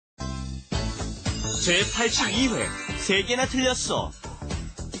제82회 세 개나 틀렸어.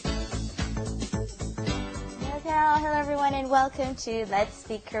 Hello everyone and welcome to Let's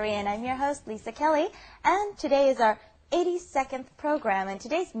Speak Korean. I'm your host Lisa Kelly and today is our 82nd program and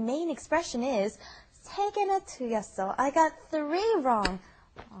today's main expression is 세 개나 틀렸어. I got 3 wrong.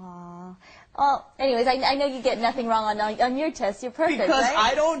 Aww. Well, anyways, I know you get nothing wrong on your test. You're perfect, because right?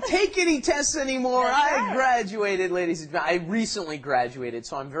 I don't take any tests anymore. That's I right. graduated, ladies and gentlemen. I recently graduated,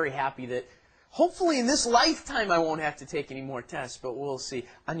 so I'm very happy that hopefully in this lifetime I won't have to take any more tests, but we'll see.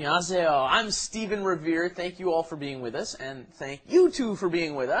 안녕하세요. I'm Stephen Revere. Thank you all for being with us, and thank you two for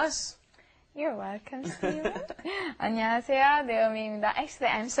being with us. You're welcome, Steven. 안녕하세요, 네오미입니다. Actually,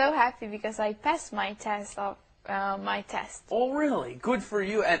 I'm so happy because I passed my test Oh, really? Good for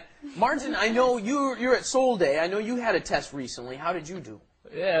you. And Martin, I know you're at Seoul Day. I know you had a test recently. How did you do?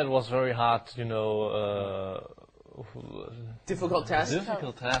 Yeah, it was very hard, Difficult test?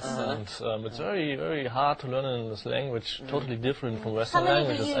 Difficult test, and it's very, very hard to learn in this language, totally different from Western How many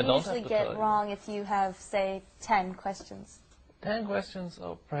languages. do I you don't usually have to get tell you. wrong if you have, say, 10 questions? 10 questions,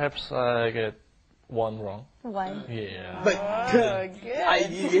 or perhaps I get 1 wrong. 1. Yeah. But good.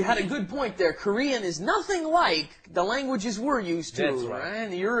 you had a good point there. Korean is nothing like the languages we're used to, That's right.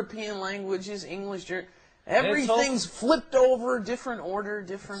 The European languages, English, everything's flipped over, different order,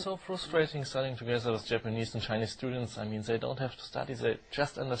 different... It's so frustrating studying together with Japanese and Chinese students. I mean, they don't have to study, they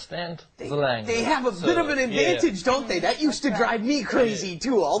just understand the language. They have a bit of an advantage, don't they? That used to drive me crazy,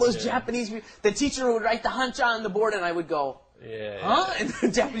 too. All those Japanese... The teacher would write the hanja on the board, and I would go... Huh? And the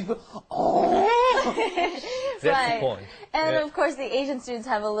Japanese would go, oh! That's the point. And of course, the Asian students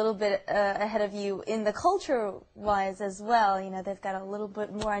have a little bit ahead of you in the culture-wise as well. You know, they've got a little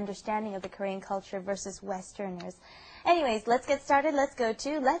bit more understanding of the Korean culture versus Westerners. Anyways, let's get started. Let's go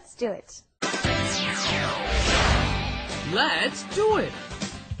to Let's Do It. Let's do it!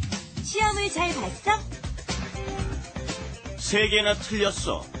 시험을 잘 봤어? 세 개나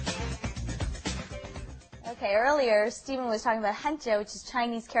틀렸어. Okay, earlier Stephen was talking about hanja, which is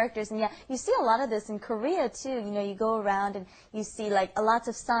Chinese characters, and yeah, you see a lot of this in Korea too. You know, you go around and you see like lots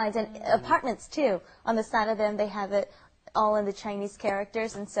of signs and apartments too. On the side of them, they have it all in the Chinese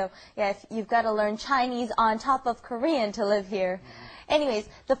characters, and so yeah, if you've got to learn Chinese on top of Korean to live here. Anyways,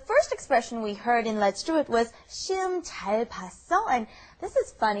 the first expression we heard in Let's Do It was 시험 잘 봤어, and this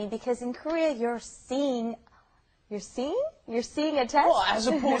is funny because in Korea you're seeing a test. Well,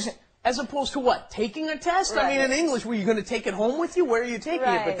 as opposed to what? Taking a test? Right. I mean, in English, were you going to take it home with you? Where are you taking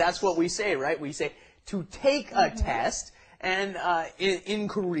it? But Right. that's what we say, right? We say to take a test. And in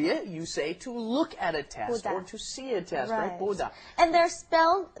Korea, you say to look at a test 보다. or to see a test, right? 보다. And they're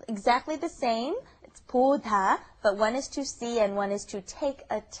spelled exactly the same. It's 보다, but one is to see and one is to take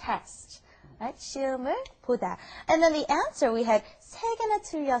a test. Right? 시험을 보다. And then the answer we had 세 개나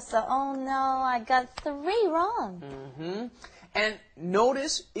틀렸어. Oh no, I got 3 wrong. Mm-hmm. And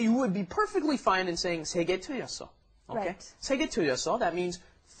notice, you would be perfectly fine in saying 세 개 틀렸어. Okay? Right. 세 개 틀렸어. That means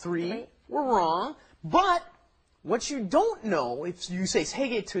 3 were wrong. But what you don't know, if you say 세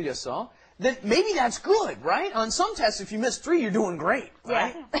개 틀렸어, then maybe that's good, right? On some tests, if you miss 3, you're doing great,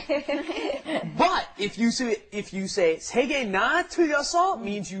 right? But if you say 세 개나 틀렸어,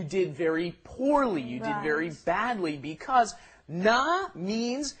 means you did very poorly, you did very badly, because na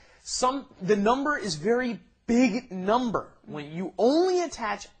means the number is very big number. When you only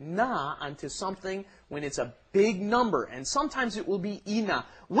attach na onto something when it's a big number, and sometimes it will be ina.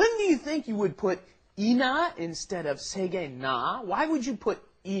 When do you think you would put ina instead of 세 개나? Why would you put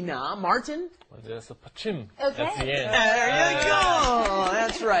ina, Martin? Well, there's a pachim Okay. at the end. There you go.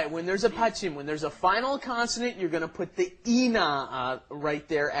 That's right. When there's a pachim, when there's a final consonant, you're going to put the ina right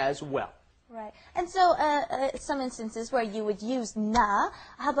there as well. Right. And so some instances where you would use na,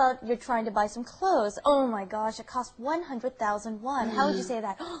 how about you're trying to buy some clothes? Oh my gosh, it cost 100,000 won. How would you say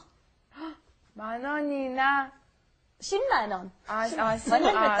that? 만 원이나 10만 원.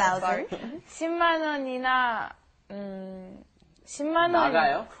 100,000. 10만 원이나 10만 원.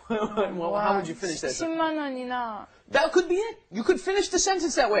 나가요? Well, how would you finish that? 10만 원이나 That could be it. You could finish the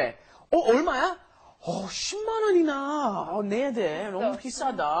sentence that way. 얼마야? 10만 원이나. 내야 돼. 너무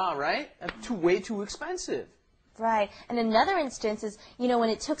비싸다, right? Way too expensive. Right. And another instance is, you know, when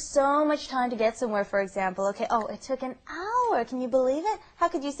it took so much time to get somewhere, for example, okay, it took an hour. Can you believe it? How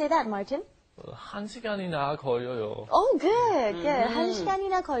could you say that, Martin? 1시간이나 걸려요. Oh, good.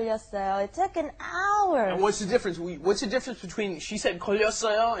 1시간이나 걸렸어요. It took an hour. And what's the difference? What's the difference between she said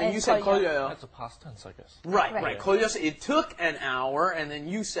걸렸어요 and you said 걸려요? That's a past tense, I guess. Right. 걸렸어. It took an hour, and then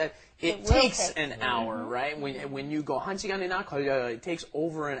you said It will takes take. an hour, right? When you go 1시간이나 걸려요, it takes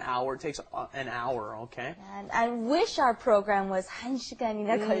over an hour. It takes an hour, okay? And I wish our program was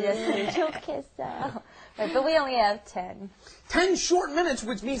 1시간이나 걸렸으면 좋겠어. Right, but we only have 10. 10 short minutes,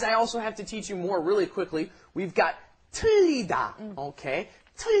 which means I also have to teach you more really quickly. We've got 틀리다, okay?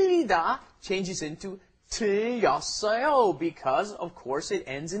 틀리다 changes into 틀렸어요 because, of course, it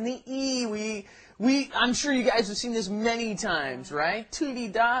ends in the E. I'm sure you guys have seen this many times, right?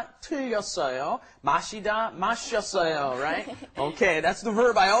 틀리다, 틀렸어요. 마시다, 마셨어요, right? Okay, that's the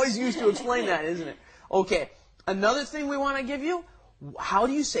verb I always use to explain that, isn't it? Okay, another thing we want to give you, how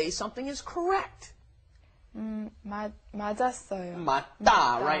do you say something is correct? 맞았어요.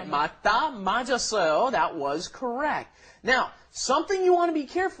 맞다, right? 맞다, 맞았어요. That was correct. Now, something you want to be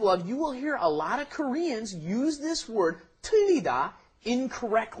careful of, you will hear a lot of Koreans use this word 틀리다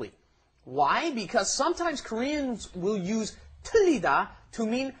incorrectly. Why? Because sometimes Koreans will use 틀리다 to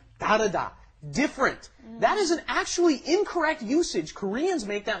mean 다르다, different. That is an actually incorrect usage. Koreans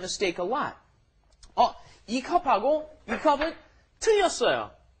make that mistake a lot. 이 컵하고 이 컵은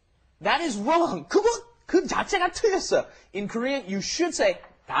틀렸어요. That is wrong. 그 자체가 틀렸어. In Korean, you should say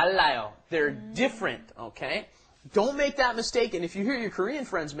달라요. They're different, okay? Don't make that mistake. And if you hear your Korean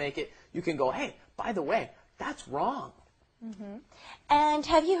friends make it, you can go, hey, by the way, that's wrong. And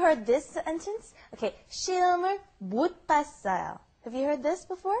have you heard this sentence? Okay, 시험을 못 봤어요. Have you heard this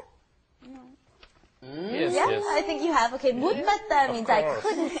before? Yes, Yeah, yes. I think you have. Okay, 못 봤다 means I course.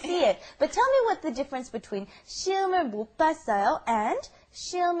 couldn't see it. But tell me what the difference between 시험을 못 봤어요 and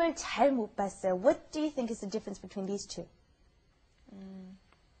시험을 잘 못 봤어요. What do you think is the difference between these two?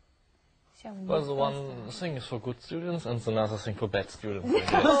 Well, the one thing is for good students and another thing for bad students. I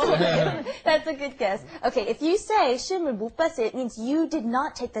guess. That's a good guess. Okay, if you say 시험을 못 봤어요, it means you did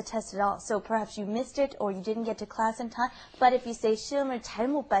not take the test at all. So perhaps you missed it or you didn't get to class in time. But if you say 시험을 잘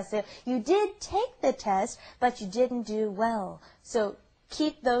못 봤어요, you did take the test, but you didn't do well. So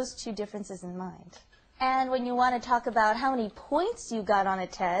keep those two differences in mind. And when you want to talk about how many points you got on a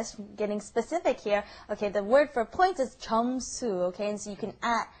test, getting specific here, okay, the word for points is 점수, okay, and so you can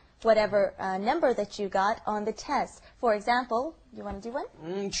add whatever number that you got on the test. For example, you want to do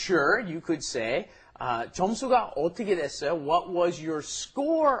one? Sure, you could say, 점수가 어떻게 됐어요? What was your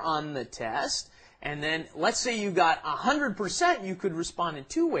score on the test? And then, let's say you got 100%, you could respond in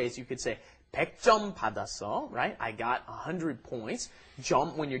two ways. You could say, 100점 받았어, right? I got 100 points.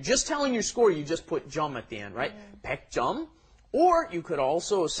 점, when you're just telling your score, you just put 점 at the end, right? 100점. Or you could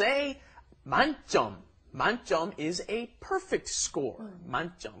also say, 만점. 만점 is a perfect score.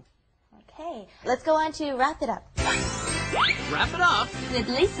 만점. Okay, let's go on to wrap it up. Wrap it up. With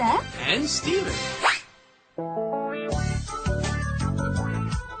Lisa And Steven.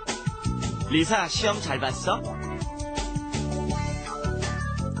 리사, 시험 잘 봤어?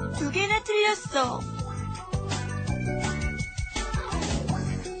 두 개나 틀렸어.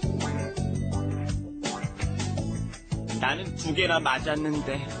 나는 두 개나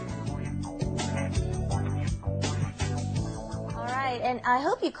맞았는데. Alright, and I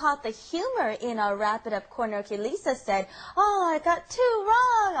hope you caught the humor in our wrap it up corner. Okay, Lisa said, oh, I got 2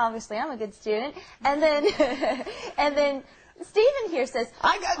 wrong. Obviously, I'm a good student. And then, and then Stephen here says,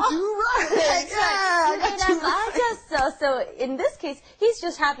 I got 2 right. That's right. I got 2 right. 맞았어. So in this case, he's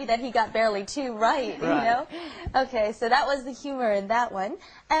just happy that he got barely 2 right, you know? Okay, so that was the humor in that one.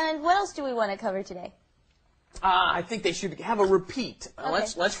 And what else do we want to cover today? I think they should have a repeat.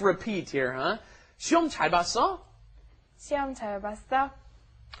 Let's repeat here, huh? 시험 잘 봤어? 시험 잘 봤어?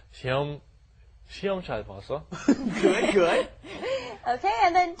 시험 잘 봤어? Good, good. Okay,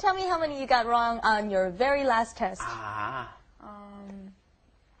 and then tell me how many you got wrong on your very last test.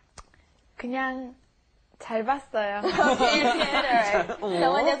 그냥 잘 봤어요. Okay, you did, alright.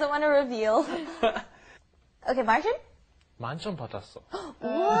 Someone doesn't want to reveal. Okay, Martin? 만점 받았어.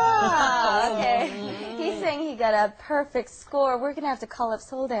 Wow, okay. He's saying he got a perfect score. We're going to have to call up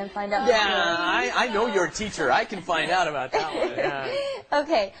Solda and find out. Yeah, I know you're a teacher. I can find out about that one. Yeah.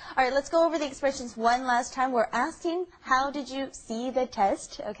 Okay, all right, let's go over the expressions one last time. We're asking, how did you see the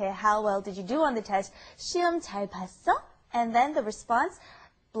test? Okay, how well did you do on the test? 시험 잘 봤어? And then the response,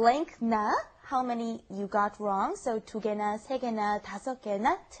 blank 나, how many you got wrong. So 2개나, 3개나,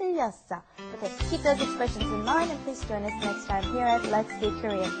 5개나 틀렸어. Okay, keep those expressions in mind and please join us next time here at Let's Speak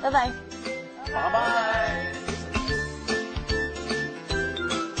Korean. Bye-bye. Bye-bye.